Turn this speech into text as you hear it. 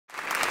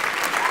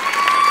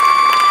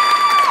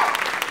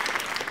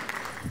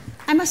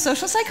I'm a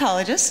social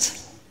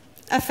psychologist,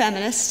 a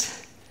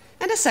feminist,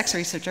 and a sex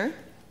researcher,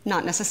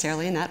 not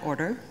necessarily in that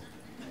order.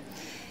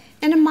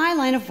 And in my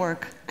line of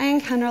work, I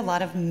encounter a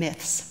lot of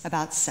myths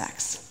about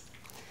sex.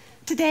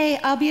 Today,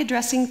 I'll be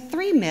addressing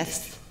 3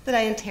 myths that I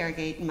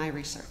interrogate in my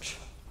research.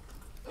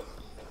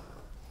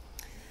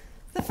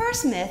 The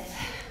first myth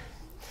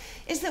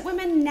is that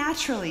women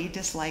naturally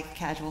dislike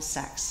casual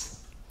sex.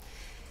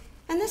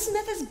 And this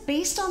myth is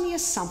based on the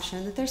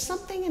assumption that there's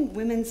something in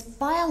women's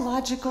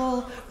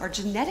biological or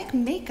genetic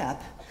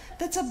makeup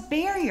that's a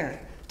barrier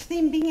to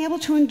them being able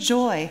to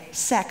enjoy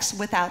sex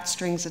without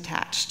strings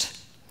attached.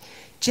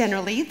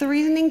 Generally, the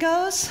reasoning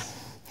goes,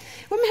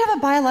 women have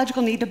a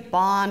biological need to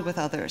bond with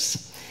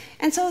others,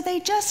 and so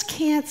they just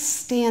can't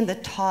stand the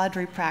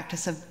tawdry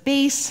practice of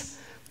base,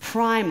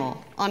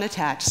 primal,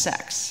 unattached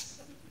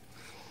sex.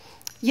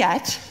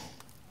 Yet,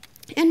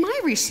 in my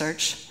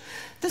research,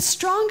 the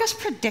strongest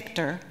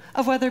predictor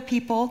of whether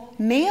people,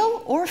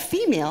 male or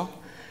female,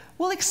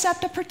 will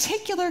accept a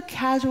particular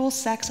casual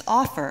sex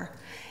offer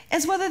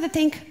is whether they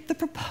think the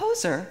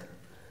proposer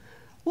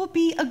will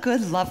be a good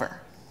lover.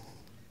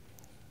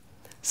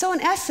 So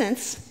in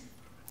essence,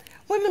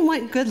 women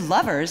want good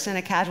lovers in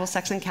a casual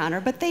sex encounter,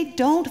 but they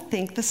don't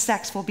think the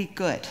sex will be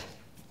good.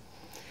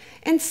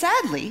 And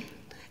sadly,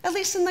 at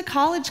least in the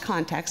college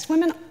context,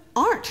 women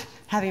aren't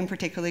having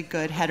particularly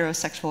good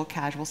heterosexual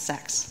casual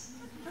sex.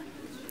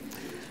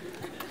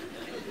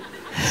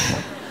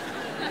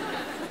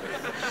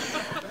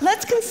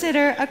 Let's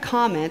consider a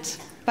comment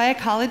by a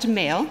college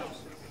male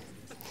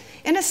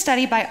in a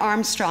study by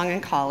Armstrong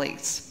and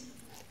colleagues.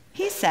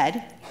 He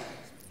said,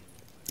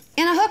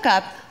 "In a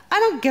hookup, I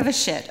don't give a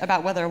shit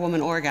about whether a woman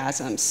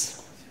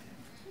orgasms."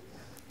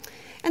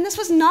 And this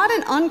was not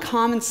an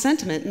uncommon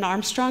sentiment in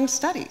Armstrong's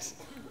studies.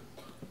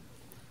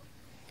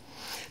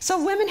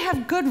 So women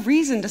have good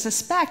reason to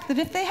suspect that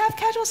if they have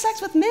casual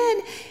sex with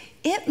men,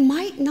 it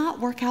might not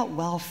work out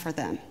well for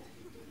them.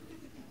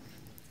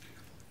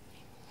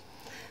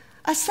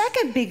 A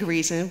second big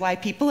reason why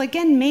people,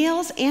 again,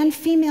 males and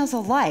females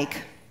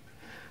alike,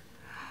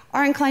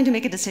 are inclined to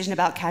make a decision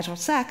about casual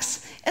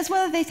sex is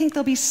whether they think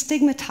they'll be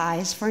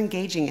stigmatized for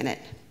engaging in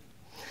it.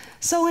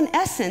 So in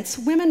essence,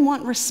 women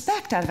want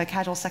respect out of a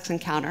casual sex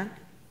encounter,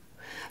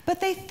 but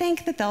they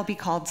think that they'll be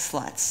called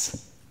sluts.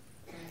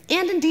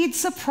 And indeed,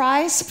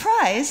 surprise,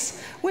 surprise,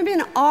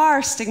 women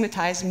are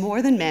stigmatized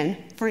more than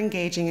men for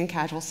engaging in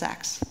casual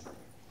sex.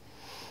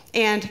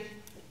 And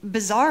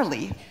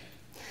bizarrely,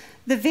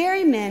 the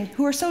very men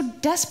who are so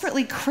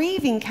desperately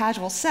craving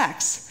casual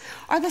sex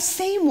are the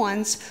same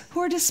ones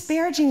who are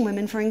disparaging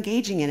women for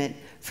engaging in it,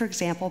 for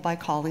example, by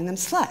calling them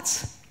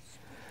sluts.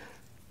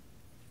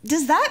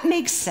 Does that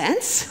make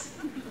sense?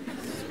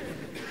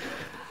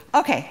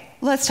 Okay,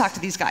 let's talk to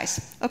these guys.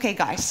 Okay,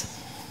 guys,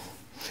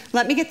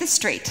 let me get this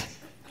straight.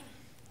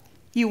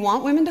 You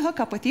want women to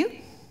hook up with you.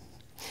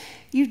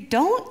 You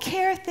don't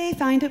care if they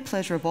find it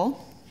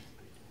pleasurable.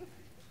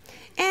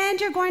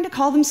 And you're going to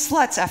call them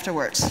sluts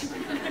afterwards.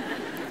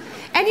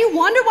 And you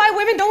wonder why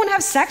women don't want to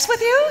have sex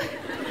with you?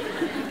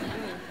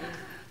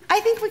 I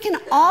think we can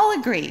all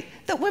agree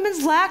that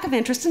women's lack of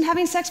interest in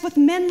having sex with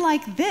men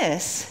like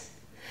this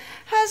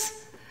has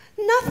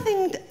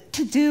nothing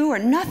to do or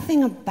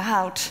nothing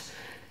about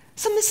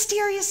some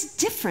mysterious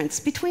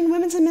difference between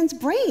women's and men's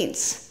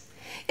brains.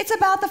 It's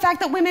about the fact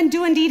that women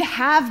do indeed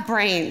have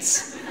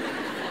brains.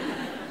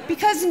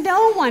 Because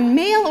no one,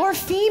 male or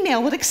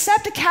female, would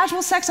accept a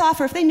casual sex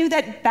offer if they knew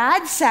that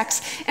bad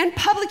sex and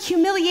public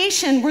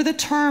humiliation were the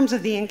terms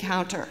of the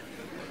encounter.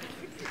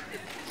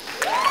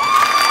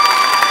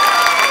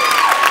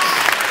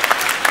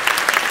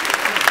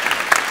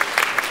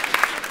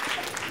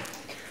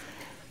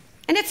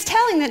 And it's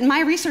telling that in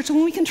my research,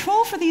 when we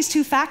control for these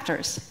 2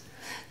 factors,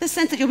 the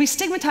sense that you'll be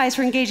stigmatized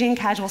for engaging in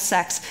casual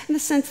sex, and the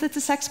sense that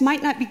the sex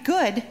might not be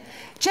good,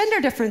 gender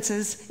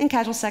differences in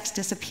casual sex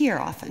disappear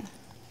often.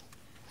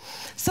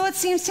 So it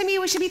seems to me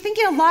we should be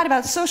thinking a lot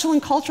about social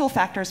and cultural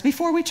factors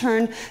before we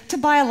turn to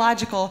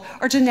biological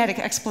or genetic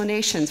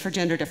explanations for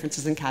gender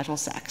differences in casual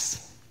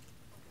sex.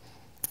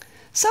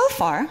 So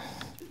far,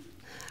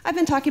 I've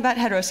been talking about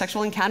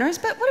heterosexual encounters,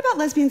 but what about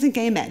lesbians and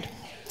gay men?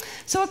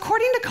 So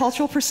according to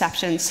cultural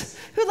perceptions,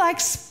 who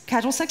likes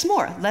casual sex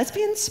more,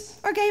 lesbians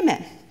or gay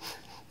men?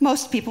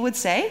 Most people would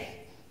say,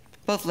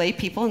 both lay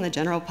people and the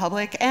general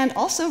public, and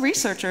also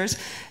researchers,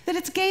 that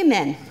it's gay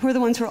men who are the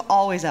ones who are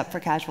always up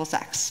for casual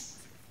sex.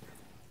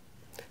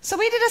 So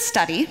we did a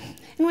study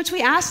in which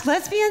we asked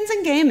lesbians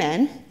and gay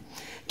men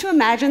to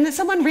imagine that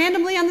someone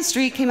randomly on the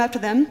street came up to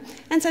them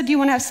and said, "Do you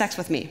want to have sex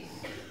with me?"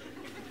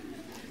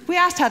 We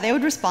asked how they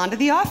would respond to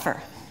the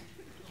offer.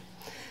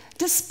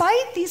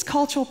 Despite these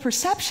cultural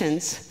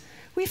perceptions,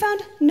 we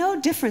found no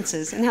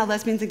differences in how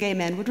lesbians and gay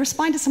men would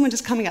respond to someone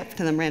just coming up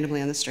to them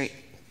randomly on the street.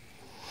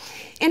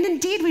 And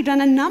indeed, we've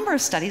done a number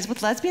of studies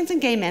with lesbians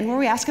and gay men where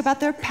we ask about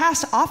their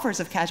past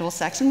offers of casual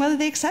sex and whether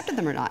they accepted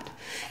them or not.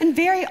 And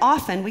very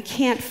often, we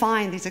can't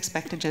find these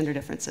expected gender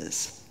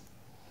differences.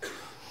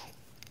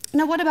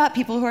 Now, what about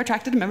people who are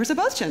attracted to members of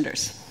both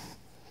genders?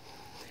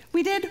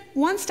 We did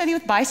one study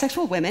with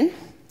bisexual women,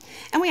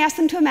 And we asked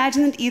them to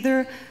imagine that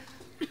either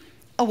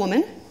a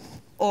woman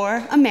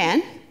or a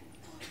man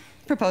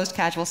proposed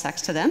casual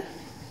sex to them,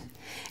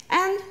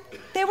 and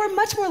they were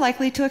much more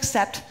likely to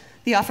accept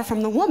the offer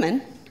from the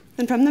woman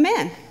than from the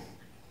man.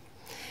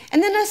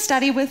 And then a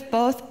study with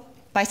both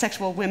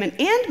bisexual women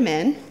and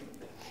men,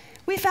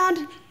 we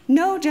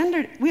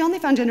only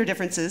found gender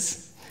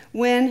differences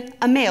when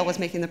a male was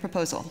making the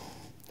proposal.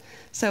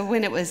 So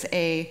when it was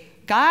a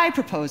guy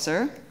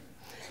proposer,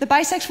 the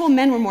bisexual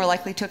men were more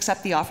likely to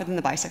accept the offer than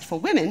the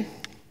bisexual women.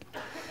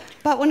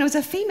 But when it was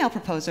a female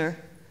proposer,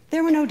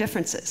 there were no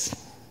differences.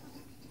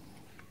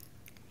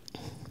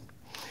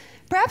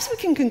 Perhaps we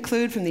can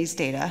conclude from these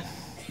data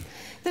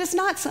that it's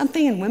not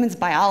something in women's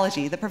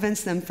biology that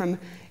prevents them from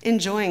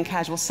enjoying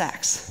casual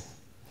sex.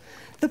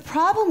 The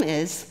problem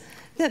is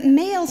that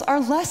males are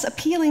less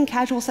appealing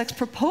casual sex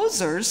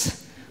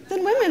proposers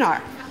than women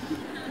are.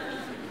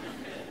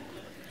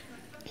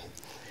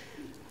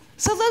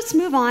 So let's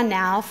move on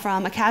now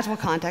from a casual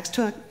context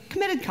to a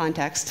committed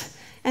context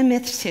and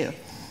myth 2.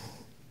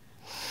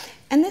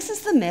 And this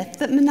is the myth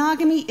that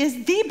monogamy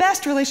is the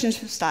best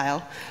relationship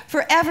style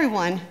for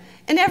everyone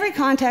in every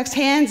context,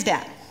 hands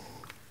down.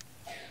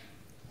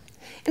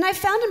 And I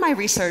found in my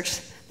research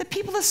that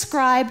people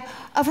ascribe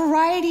a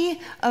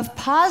variety of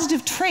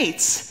positive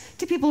traits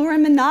to people who are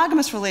in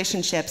monogamous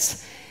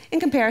relationships in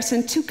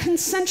comparison to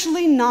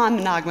consensually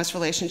non-monogamous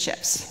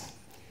relationships.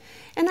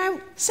 And I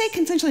say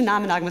consensually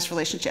non-monogamous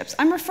relationships.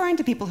 I'm referring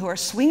to people who are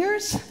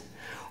swingers,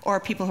 or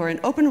people who are in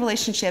open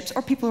relationships,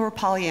 or people who are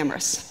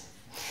polyamorous.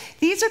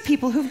 These are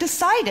people who've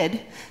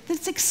decided that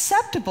it's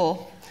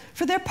acceptable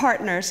for their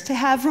partners to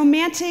have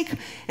romantic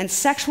and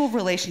sexual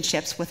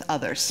relationships with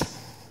others.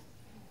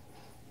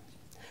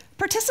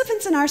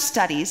 Participants in our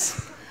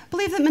studies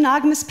believe that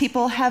monogamous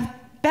people have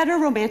better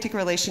romantic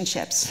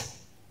relationships,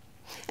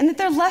 and that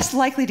they're less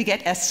likely to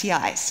get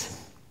STIs.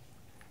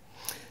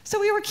 So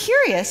we were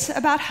curious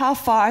about how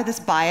far this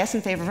bias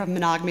in favor of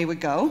monogamy would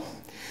go,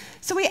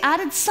 so we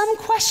added some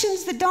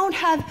questions that don't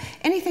have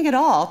anything at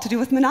all to do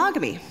with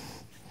monogamy.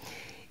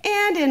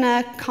 And in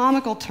a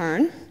comical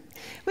turn,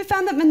 we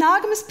found that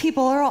monogamous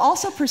people are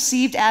also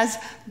perceived as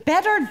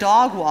better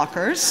dog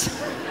walkers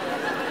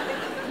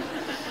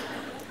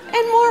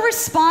and more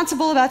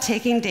responsible about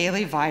taking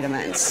daily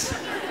vitamins.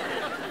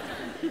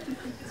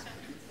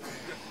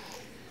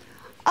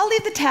 I'll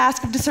leave the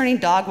task of discerning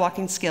dog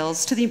walking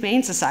skills to the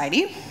Humane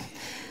Society,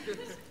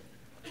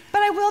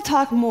 but I will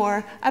talk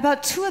more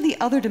about 2 of the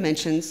other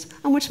dimensions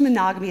on which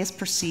monogamy is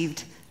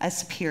perceived as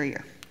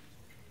superior.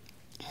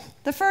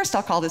 The first,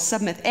 I'll call this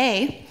submyth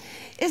A,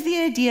 is the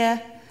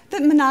idea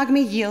that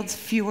monogamy yields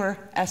fewer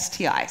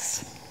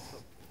STIs.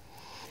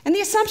 And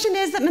the assumption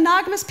is that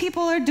monogamous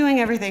people are doing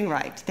everything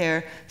right.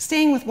 They're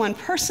staying with one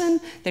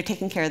person, they're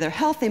taking care of their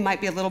health, they might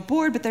be a little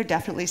bored, but they're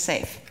definitely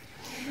safe.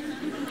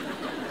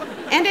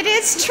 And it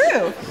is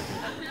true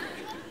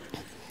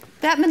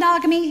that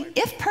monogamy,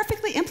 if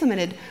perfectly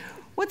implemented,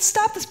 would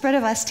stop the spread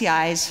of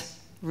STIs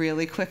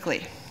really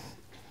quickly.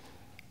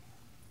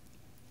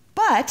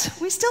 But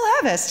we still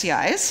have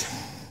STIs.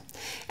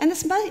 And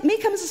this may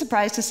come as a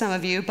surprise to some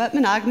of you, but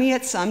monogamy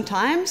at some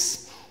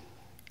times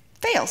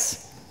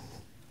fails.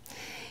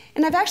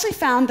 And I've actually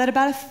found that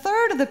about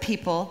 1/3 of the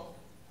people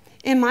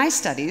in my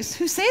studies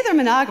who say they're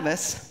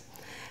monogamous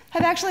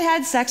have actually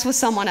had sex with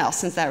someone else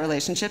since that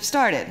relationship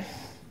started.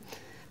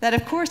 That,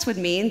 of course, would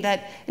mean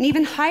that an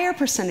even higher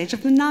percentage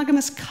of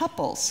monogamous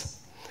couples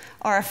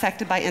are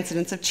affected by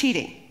incidents of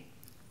cheating.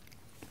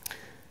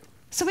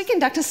 So we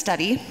conduct a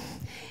study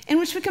in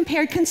which we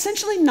compared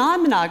consensually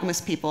non-monogamous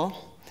people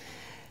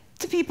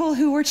to people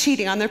who were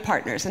cheating on their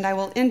partners, and I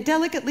will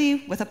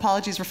indelicately, with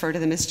apologies, refer to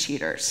them as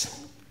cheaters.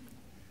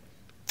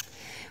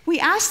 We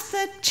asked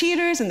the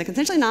cheaters and the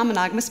consensually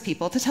non-monogamous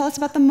people to tell us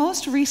about the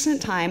most recent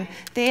time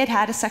they had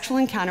had a sexual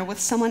encounter with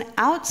someone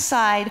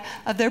outside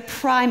of their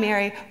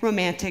primary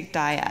romantic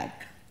dyad.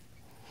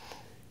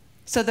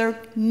 So their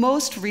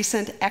most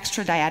recent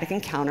extra-dyadic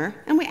encounter,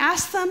 and we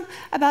asked them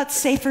about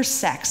safer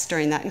sex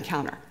during that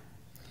encounter.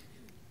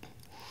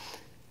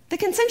 The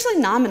consensually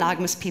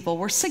non-monogamous people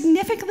were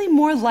significantly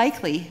more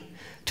likely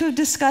to have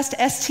discussed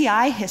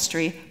STI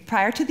history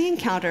prior to the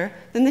encounter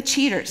than the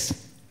cheaters.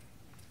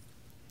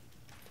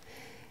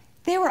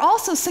 They were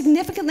also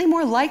significantly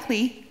more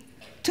likely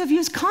to have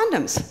used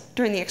condoms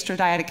during the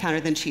extra-dyadic encounter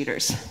than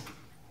cheaters.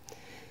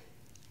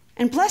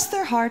 And bless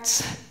their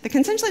hearts, the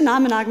consensually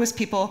non-monogamous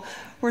people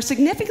were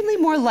significantly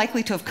more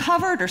likely to have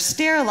covered or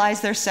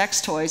sterilized their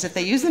sex toys if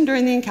they used them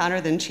during the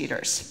encounter than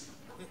cheaters.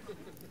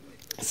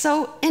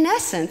 So, in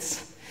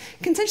essence,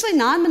 consensually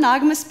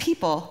non-monogamous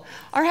people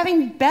are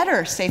having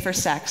better, safer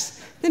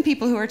sex than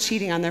people who are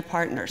cheating on their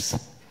partners.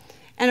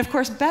 And of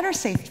course, better,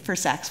 safer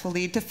sex will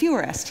lead to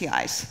fewer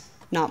STIs,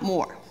 not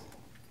more.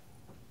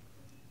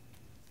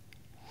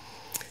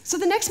 So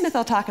the next myth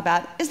I'll talk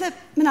about is that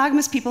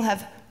monogamous people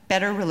have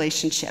better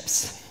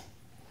relationships.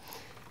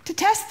 To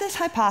test this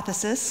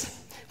hypothesis,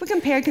 we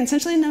compared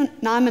consensually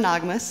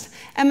non-monogamous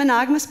and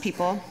monogamous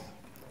people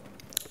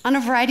on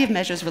a variety of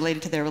measures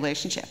related to their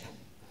relationship.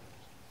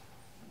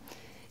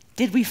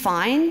 Did we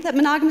find that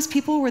monogamous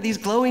people were these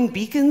glowing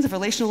beacons of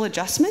relational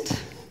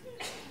adjustment?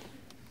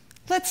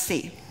 Let's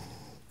see.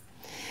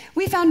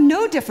 We found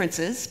no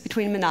differences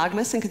between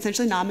monogamous and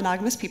consensually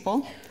non-monogamous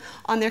people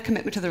on their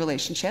commitment to the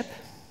relationship.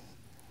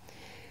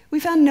 We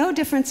found no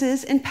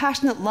differences in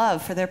passionate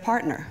love for their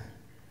partner.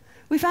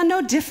 We found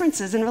no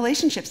differences in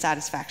relationship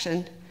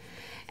satisfaction.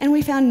 And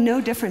we found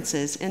no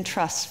differences in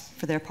trust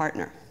for their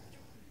partner.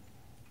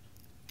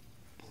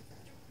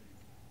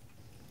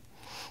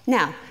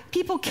 Now,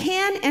 people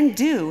can and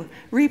do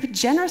reap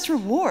generous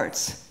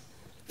rewards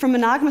from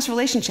monogamous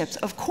relationships,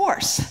 of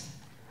course.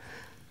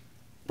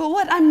 But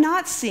what I'm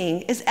not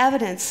seeing is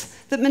evidence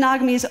that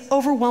monogamy is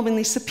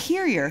overwhelmingly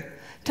superior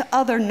to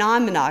other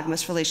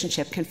non-monogamous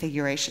relationship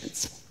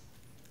configurations.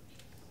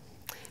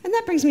 And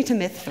that brings me to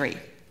myth 3.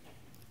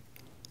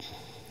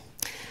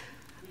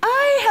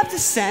 I have the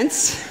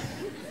sense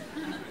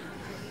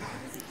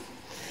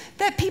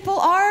that people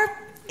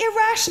are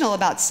irrational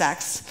about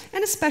sex,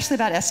 and especially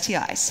about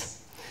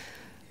STIs.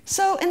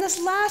 So in this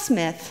last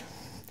myth,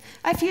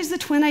 I fused the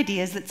twin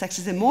ideas that sex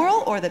is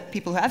immoral, or that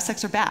people who have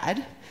sex are bad,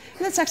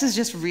 and that sex is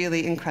just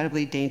really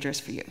incredibly dangerous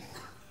for you.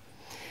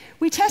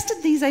 We tested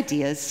these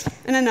ideas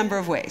in a number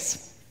of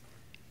ways.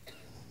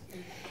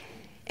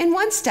 In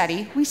one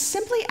study, we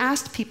simply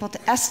asked people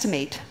to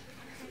estimate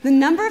the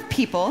number of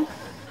people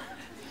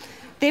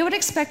they would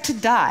expect to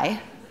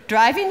die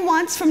driving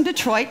once from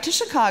Detroit to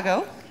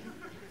Chicago,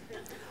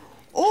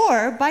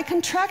 or by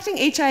contracting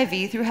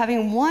HIV through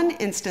having one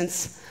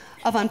instance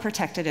of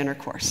unprotected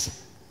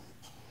intercourse.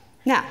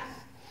 Now,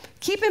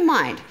 keep in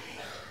mind,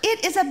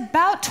 it is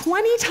about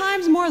 20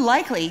 times more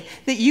likely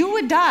that you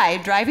would die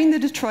driving the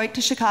Detroit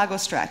to Chicago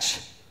stretch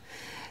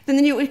than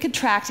that you would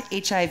contract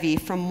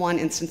HIV from one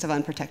instance of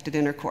unprotected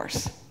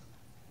intercourse.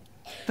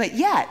 But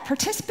yet,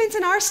 participants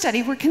in our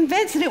study were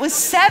convinced that it was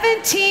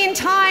 17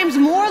 times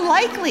more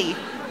likely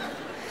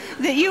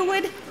that you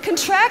would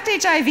contract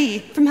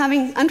HIV from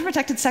having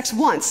unprotected sex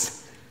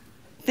once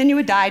than you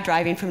would die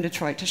driving from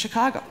Detroit to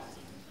Chicago.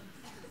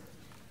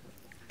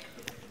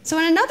 So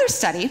in another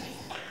study,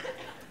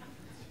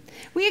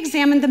 we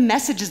examined the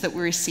messages that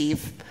we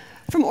receive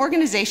from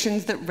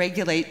organizations that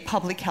regulate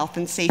public health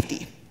and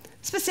safety.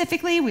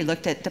 Specifically, we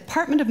looked at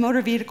Department of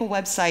Motor Vehicle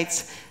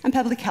websites and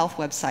public health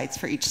websites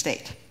for each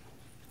state.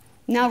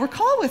 Now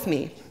recall with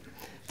me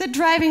that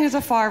driving is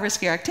a far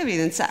riskier activity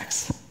than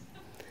sex.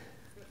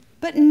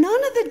 But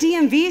none of the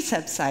DMV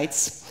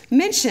websites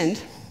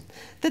mentioned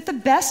that the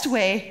best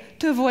way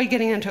to avoid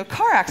getting into a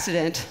car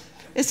accident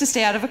is to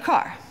stay out of a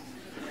car.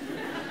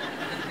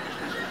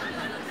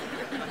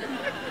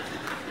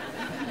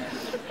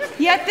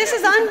 Yet this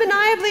is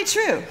undeniably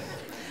true.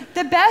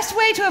 The best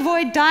way to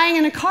avoid dying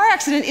in a car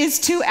accident is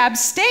to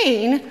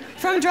abstain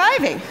from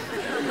driving.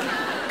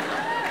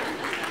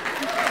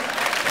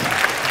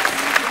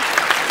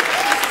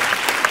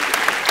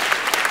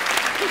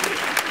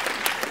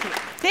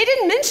 They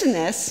didn't mention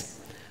this,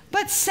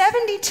 but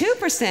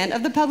 72%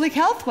 of the public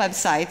health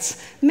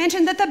websites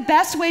mentioned that the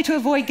best way to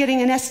avoid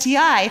getting an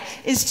STI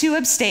is to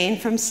abstain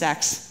from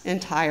sex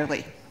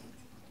entirely.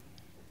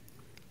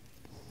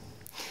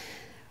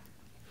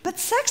 But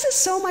sex is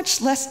so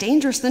much less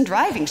dangerous than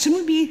driving.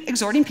 Shouldn't we be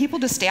exhorting people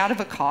to stay out of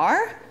a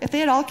car if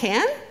they at all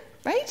can,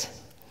 right?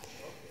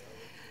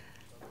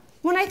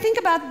 When I think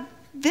about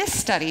this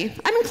study,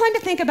 I'm inclined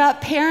to think about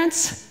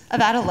parents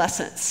of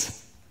adolescents.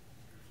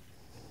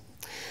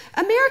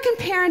 American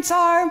parents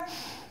are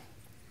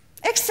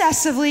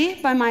excessively,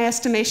 by my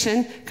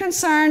estimation,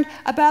 concerned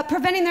about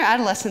preventing their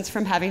adolescents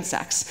from having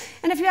sex.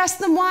 And if you ask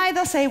them why,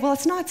 they'll say, well,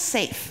 it's not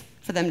safe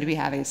for them to be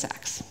having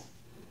sex.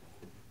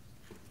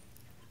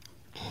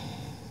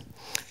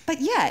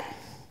 But yet,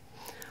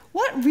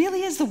 what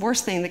really is the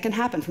worst thing that can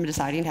happen from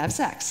deciding to have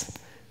sex?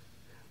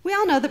 We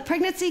all know that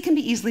pregnancy can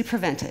be easily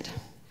prevented.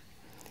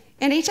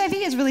 And HIV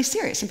is really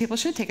serious, and people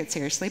should take it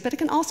seriously, but it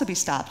can also be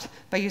stopped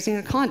by using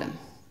a condom.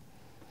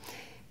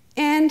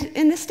 And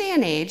in this day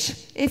and age,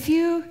 if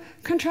you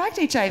contract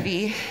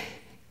HIV,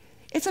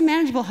 it's a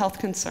manageable health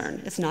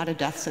concern. It's not a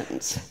death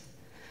sentence.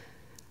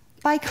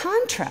 By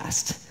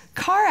contrast,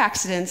 car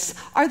accidents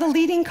are the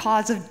leading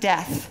cause of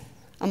death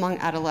among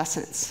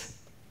adolescents.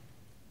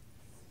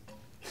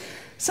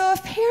 So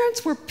if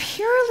parents were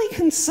purely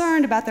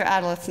concerned about their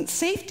adolescents'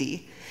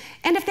 safety,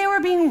 and if they were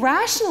being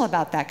rational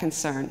about that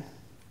concern,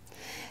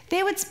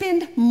 they would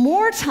spend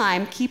more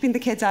time keeping the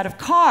kids out of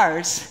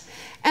cars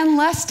and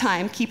less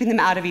time keeping them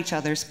out of each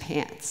other's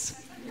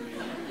pants.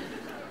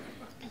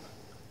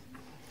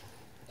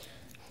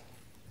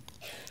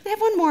 I have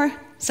one more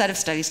set of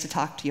studies to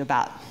talk to you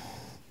about.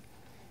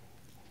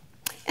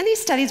 In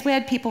these studies, we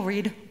had people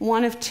read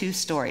one of two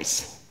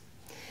stories.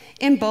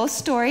 In both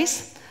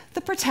stories,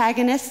 the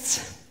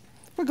protagonists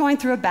were going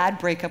through a bad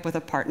breakup with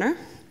a partner.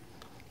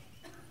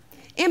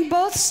 In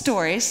both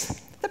stories,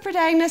 the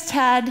protagonists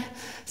had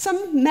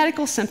some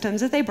medical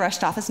symptoms that they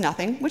brushed off as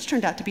nothing, which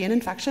turned out to be an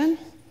infection.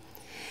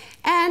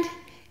 And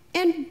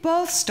in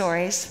both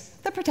stories,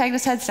 the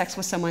protagonist had sex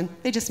with someone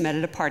they just met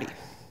at a party.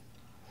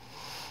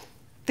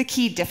 The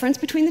key difference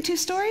between the two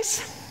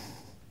stories?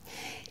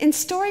 In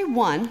story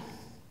one,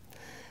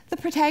 the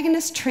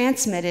protagonist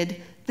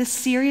transmitted the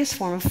serious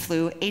form of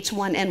flu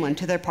H1N1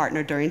 to their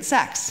partner during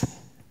sex.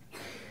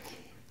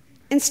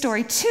 In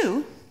story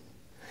 2,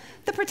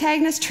 the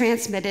protagonist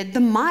transmitted the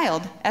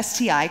mild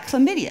STI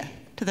chlamydia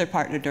to their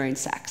partner during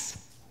sex.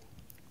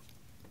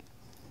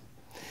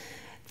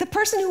 The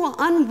person who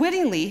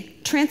unwittingly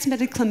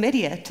transmitted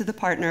chlamydia to the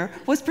partner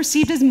was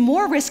perceived as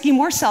more risky,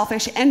 more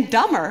selfish, and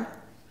dumber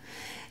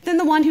than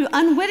the one who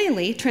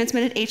unwittingly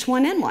transmitted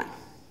H1N1.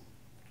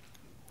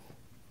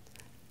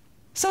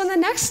 So in the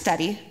next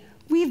study,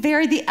 we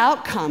varied the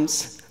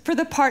outcomes for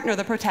the partner of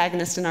the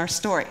protagonist in our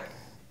story.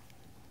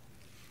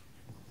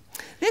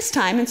 This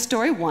time, in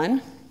story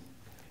 1,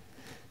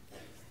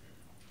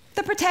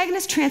 the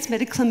protagonist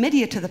transmitted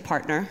chlamydia to the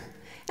partner,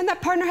 and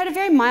that partner had a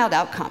very mild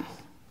outcome.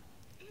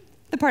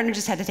 The partner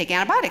just had to take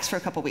antibiotics for a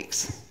couple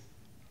weeks.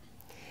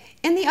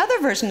 In the other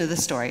version of the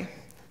story,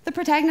 the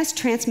protagonist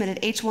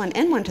transmitted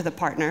H1N1 to the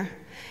partner,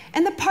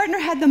 and the partner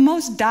had the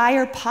most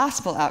dire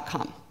possible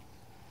outcome.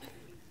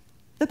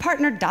 The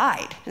partner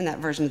died in that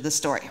version of the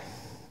story.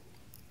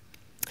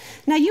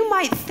 Now, you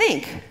might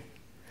think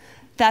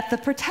that the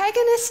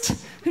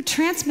protagonist who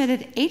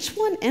transmitted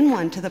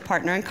H1N1 to the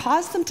partner and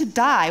caused them to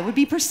die would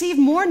be perceived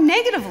more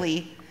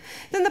negatively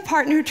than the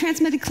partner who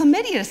transmitted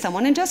chlamydia to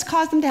someone and just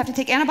caused them to have to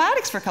take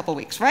antibiotics for a couple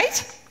weeks,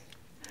 right?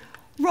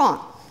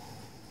 Wrong.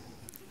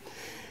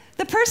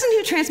 The person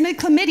who transmitted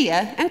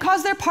chlamydia and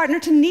caused their partner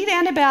to need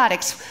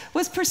antibiotics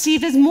was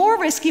perceived as more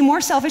risky,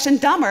 more selfish,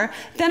 and dumber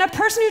than a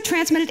person who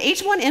transmitted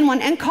H1N1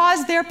 and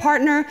caused their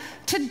partner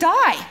to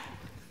die.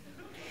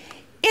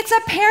 It's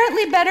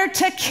apparently better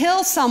to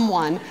kill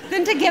someone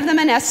than to give them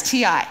an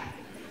STI.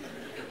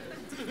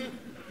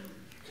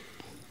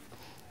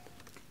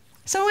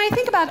 So when I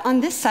think about on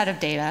this side of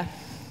data,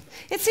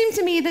 it seems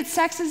to me that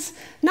sex is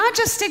not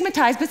just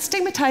stigmatized, but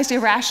stigmatized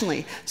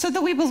irrationally, so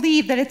that we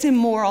believe that it's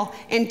immoral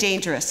and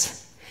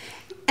dangerous.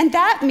 And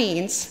that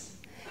means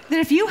that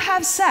if you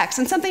have sex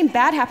and something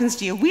bad happens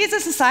to you, we as a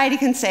society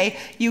can say,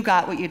 you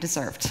got what you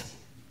deserved.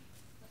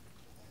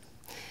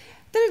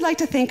 Then I'd like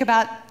to think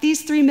about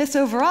these 3 myths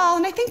overall,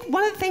 and I think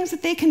one of the things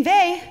that they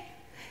convey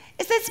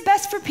is that it's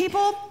best for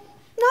people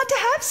not to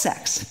have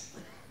sex.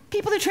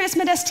 People who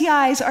transmit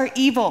STIs are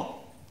evil.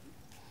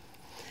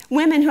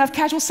 Women who have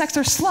casual sex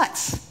are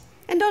sluts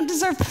and don't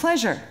deserve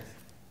pleasure.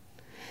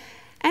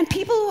 And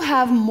people who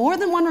have more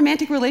than one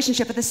romantic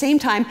relationship at the same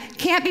time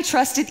can't be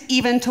trusted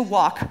even to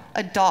walk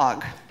a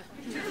dog.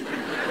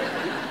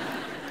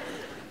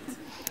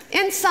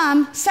 In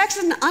sum, sex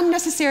is an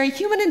unnecessary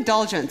human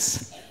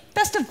indulgence,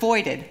 best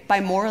avoided by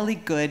morally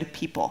good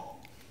people.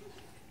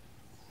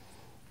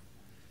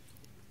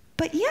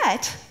 But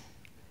yet,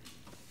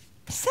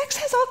 sex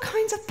has all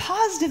kinds of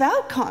positive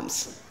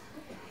outcomes.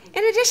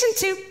 In addition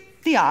to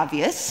the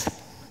obvious,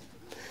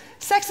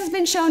 sex has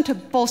been shown to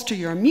bolster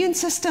your immune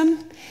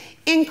system,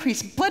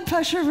 increase blood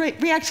pressure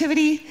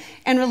reactivity,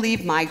 and relieve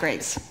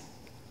migraines.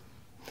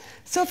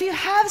 So if you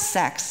have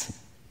sex,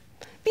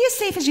 be as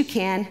safe as you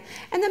can,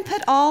 and then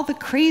put all the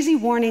crazy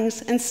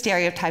warnings and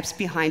stereotypes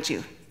behind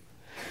you.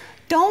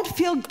 Don't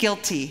feel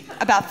guilty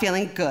about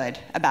feeling good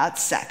about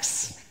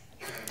sex.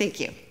 Thank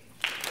you.